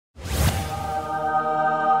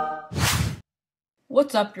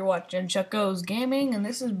What's up? You're watching Chucko's Gaming, and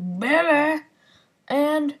this is Billy.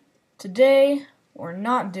 And today, we're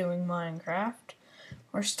not doing Minecraft.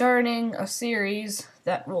 We're starting a series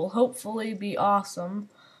that will hopefully be awesome,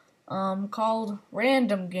 called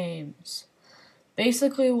Random Games.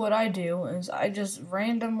 Basically, what I do is I just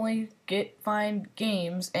randomly find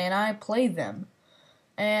games and I play them,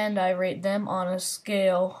 and I rate them on a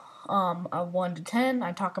scale of 1 to 10.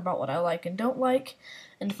 I talk about what I like and don't like,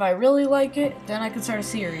 and if I really like it, then I can start a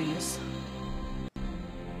series.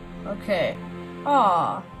 Okay.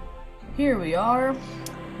 Here we are.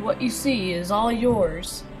 What you see is all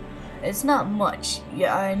yours. It's not much.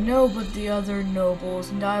 Yeah, I know but the other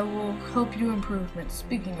nobles, and I will help you improvement.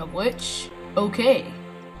 Speaking of which, okay.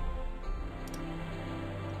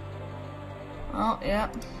 Oh, yeah.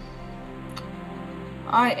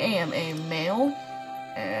 I am a male,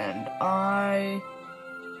 and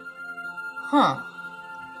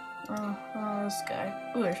this guy.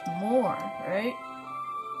 Ooh, there's more, right?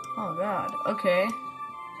 Oh god, okay.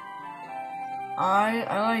 I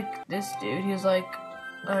like this dude. He's like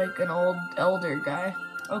an old elder guy.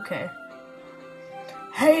 Okay.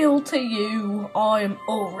 Hail to you! I am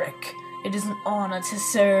Ulrich. It is an honor to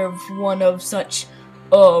serve one of such,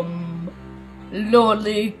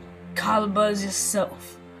 lordly caliber as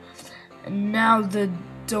yourself. And now the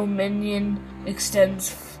dominion extends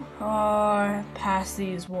far past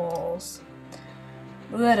these walls.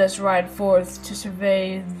 Let us ride forth to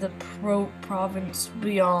survey the province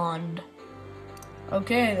beyond.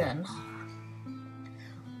 Okay then.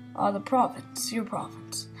 The province, your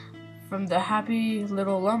province. From the happy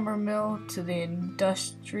little lumber mill to the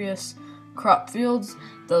industrious crop fields,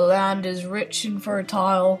 the land is rich and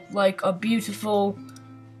fertile, like a beautiful...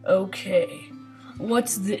 Okay.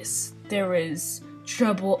 What's this? There is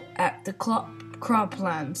trouble at the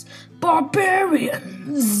croplands.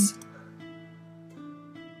 Barbarians!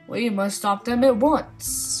 We must stop them at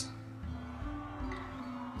once.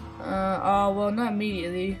 Well, not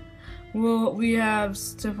immediately. Well, we have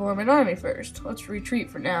to form an army first. Let's retreat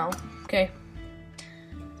for now. Okay.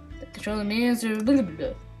 Control the means to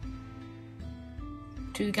the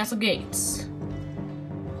castle gates.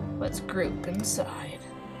 Let's group inside.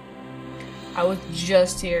 I was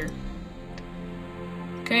just here.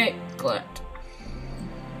 Okay, collect.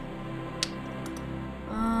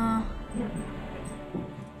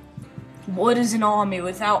 What is an army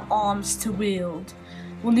without arms to wield?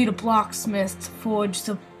 We'll need a blacksmith to forge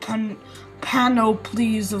the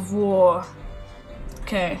panoplies of war.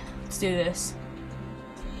 Okay, let's do this.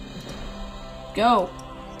 Go!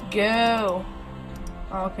 Go!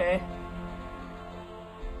 Okay.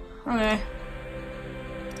 Okay.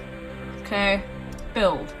 Okay.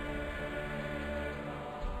 Build.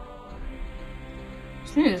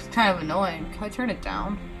 This music is kind of annoying. Can I turn it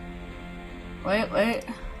down? Wait.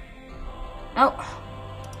 No.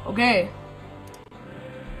 Okay.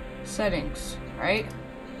 Settings, right?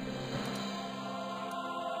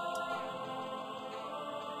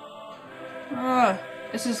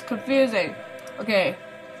 This is confusing. Okay.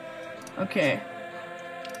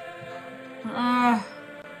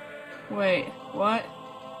 Wait, what?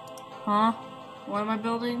 Huh? What am I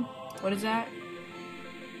building? What is that?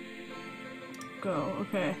 Go,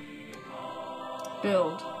 okay.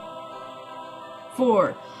 Build.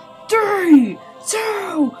 4, 3,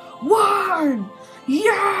 2, 1!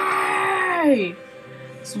 Yay!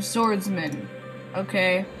 Some swordsmen.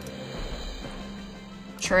 Okay.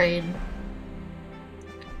 Train.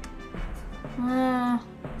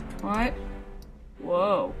 What?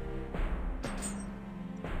 Whoa.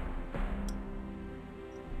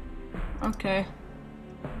 Okay.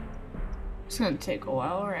 It's gonna take a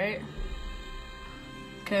while, right?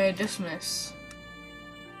 Okay, dismiss.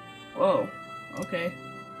 Whoa. Okay.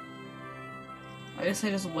 I guess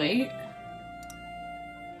I just wait.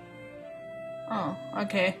 Oh,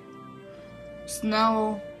 okay. So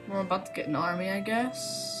now we're about to get an army, I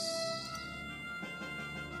guess.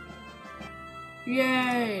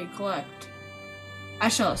 Yay! Collect. I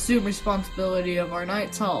shall assume responsibility of our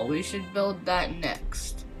Knight's Hall. We should build that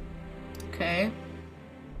next. Okay.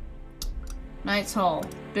 Knight's Hall.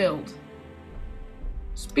 Build.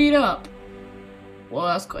 Speed up! Well,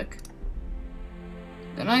 that's quick.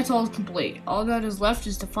 The Knight's Hall is complete. All that is left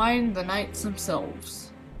is to find the knights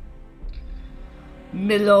themselves.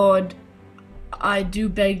 Milord, I do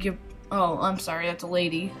beg your... Oh, I'm sorry, that's a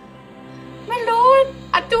lady. My lord,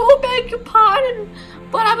 I do beg your pardon,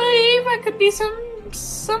 but I believe I could be some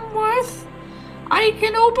worth. I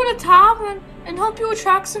can open a tavern and help you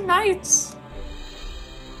attract some knights.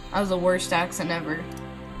 That was the worst accent ever.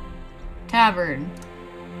 Tavern.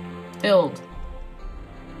 Build.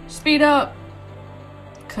 Speed up.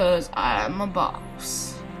 'cause I'm a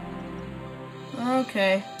boss.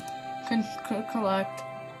 Okay. Collect.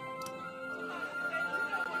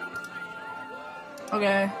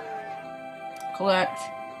 Okay. Collect.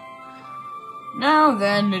 Now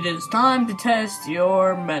then, it is time to test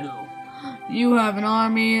your mettle. You have an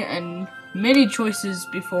army and many choices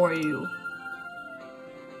before you.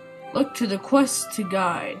 Look to the quest to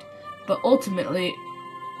guide, but ultimately...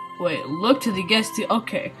 Wait, look to the guest to...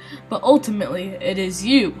 Okay, but ultimately, it is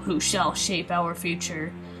you who shall shape our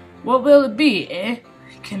future. What will it be, eh?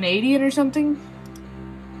 Canadian or something?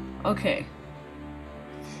 Okay.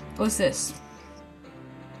 What's this?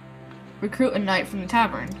 Recruit a knight from the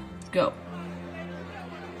tavern. Go.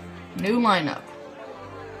 New lineup.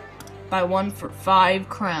 Buy one for 5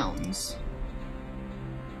 crowns.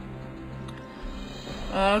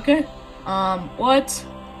 Okay. What?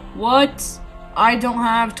 I don't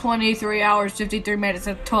have 23 hours, 53 minutes,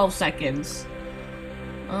 and 12 seconds.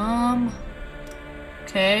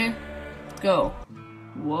 Okay. Go.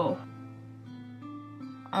 Whoa.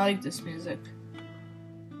 I like this music.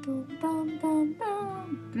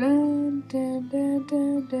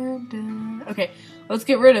 Okay, let's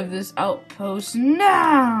get rid of this outpost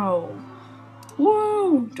now!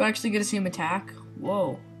 Whoa! Do I actually get to see him attack?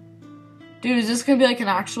 Whoa. Dude, is this gonna be like an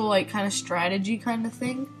actual, like, kind of strategy kind of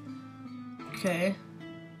thing? Okay.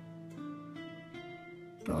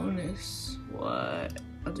 Bonus. What?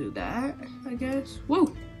 I'll do that, I guess.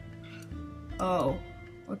 Woo! Oh.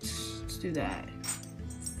 Let's do that.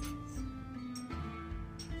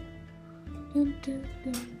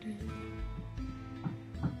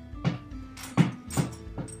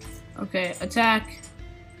 Okay, attack.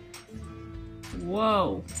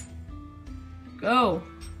 Whoa. Go.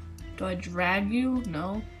 Do I drag you?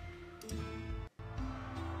 No.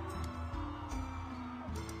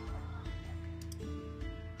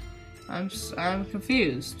 I'm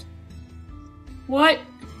confused. What?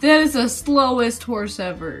 That is the slowest horse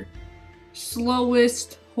ever.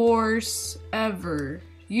 Slowest horse ever.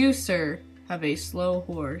 You, sir, have a slow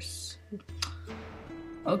horse.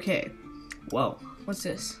 Okay. Whoa. What's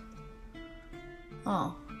this?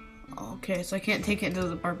 Oh. Okay, so I can't take it until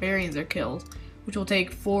the barbarians are killed, which will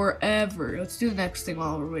take forever. Let's do the next thing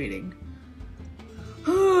while we're waiting.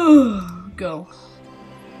 Go.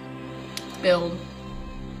 Build.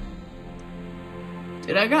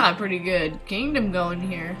 Dude, I got a pretty good kingdom going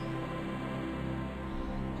here.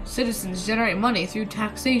 Citizens generate money through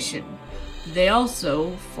taxation. They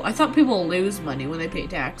also... I thought people lose money when they pay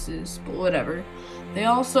taxes, but whatever. They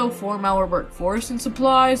also form our workforce and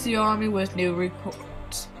supplies the army with new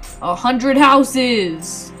recruits. 100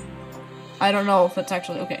 houses! I don't know if that's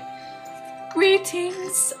actually... Okay.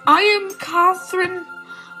 Greetings, I am Catherine.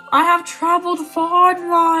 I have traveled far and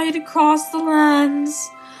wide across the lands.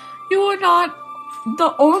 You are not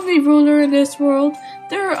the only ruler in this world.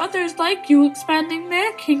 There are others like you expanding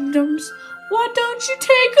their kingdoms. Why don't you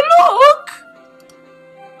take a look?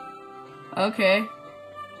 Okay.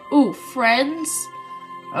 Ooh, friends?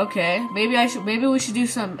 Okay, maybe we should do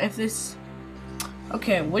some, if this...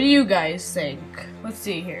 Okay, what do you guys think? Let's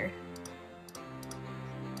see here.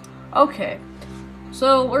 Okay.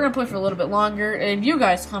 So, we're gonna play for a little bit longer, and you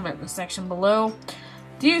guys comment in the section below.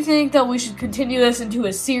 Do you think that we should continue this into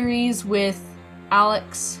a series with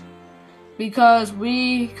Alex? Because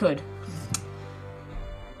we could.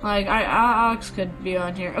 Like, Alex could be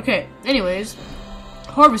on here. Okay, anyways.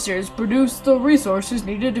 Harvesters produce the resources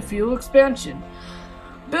needed to fuel expansion.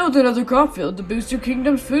 Build another crop field to boost your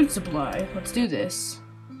kingdom's food supply. Let's do this.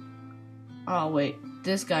 Oh, wait.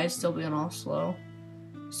 This guy's still being all slow.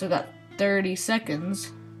 Still got 30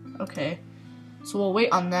 seconds. Okay. So we'll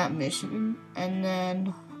wait on that mission. And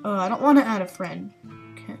then... Oh, I don't want to add a friend.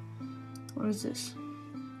 Okay. What is this?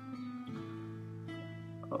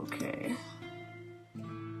 Okay.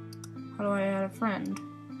 How do I add a friend?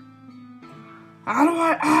 How do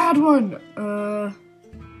I add one?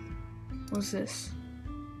 What's this?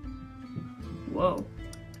 Whoa.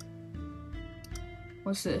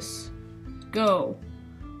 What's this? Go.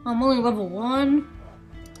 I'm only level 1?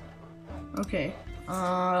 Okay.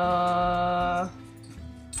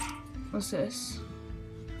 What's this?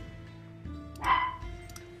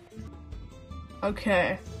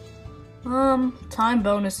 Okay. Time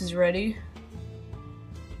bonus is ready.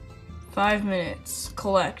 5 minutes.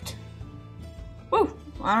 Collect. Woo!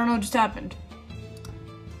 I don't know what just happened.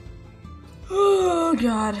 Oh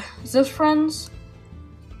god. Is this friends?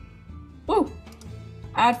 Woo!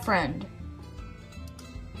 Add friend.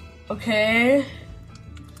 Okay.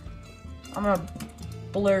 I'm gonna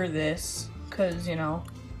blur this, cause, you know,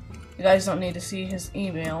 you guys don't need to see his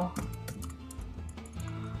email.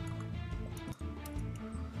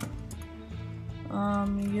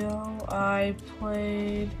 Yo, I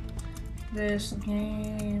played this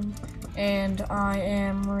game and I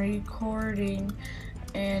am recording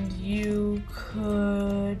and you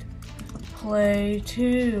could play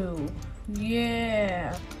too.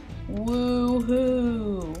 Yeah.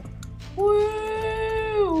 Woohoo.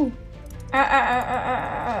 Woo!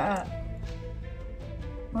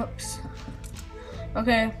 Whoops.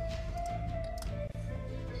 Okay.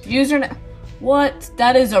 Username. What?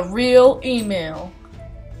 That is a real email.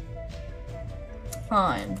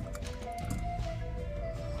 Fine.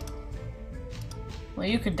 Well,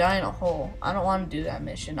 you could die in a hole. I don't want to do that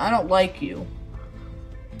mission. I don't like you.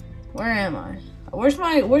 Where am I? Where's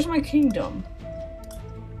my kingdom?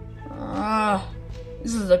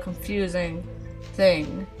 This is a confusing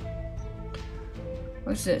thing.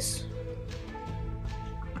 What's this?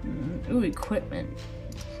 Ooh, equipment.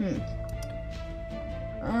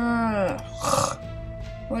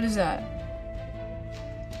 What is that?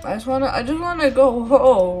 I just wanna go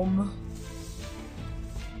home.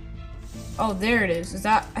 Oh, there it is. Is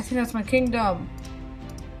that? I think that's my kingdom.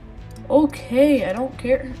 Okay, I don't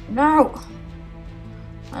care. No!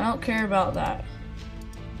 I don't care about that.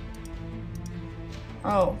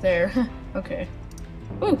 Oh, there. Okay.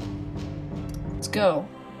 Woo! Let's go.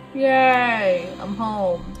 Yay! I'm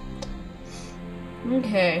home.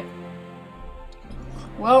 Okay.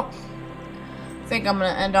 Well, I think I'm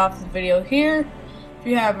gonna end off the video here. If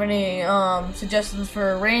you have any suggestions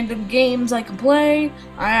for random games I can play,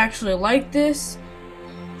 I actually like this.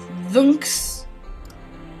 Thunks.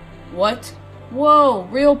 What? Whoa,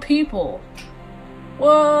 real people.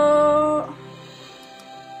 Whoa.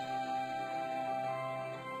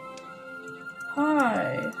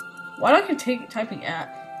 Hi. Why don't you take typing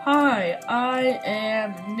at? Hi, I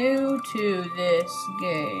am new to this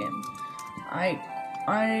game. I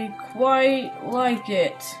quite like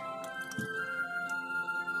it.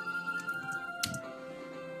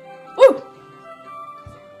 Woo!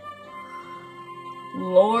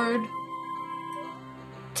 Lord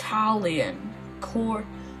Talion.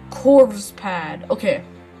 Corvus Pad. Okay.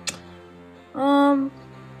 Well,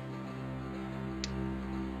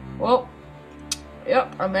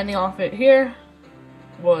 yep, I'm ending off it here.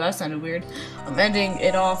 Whoa, that sounded weird. I'm ending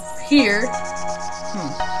it off here.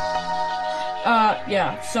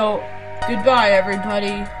 Yeah, so goodbye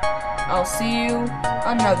everybody. I'll see you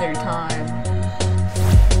another time.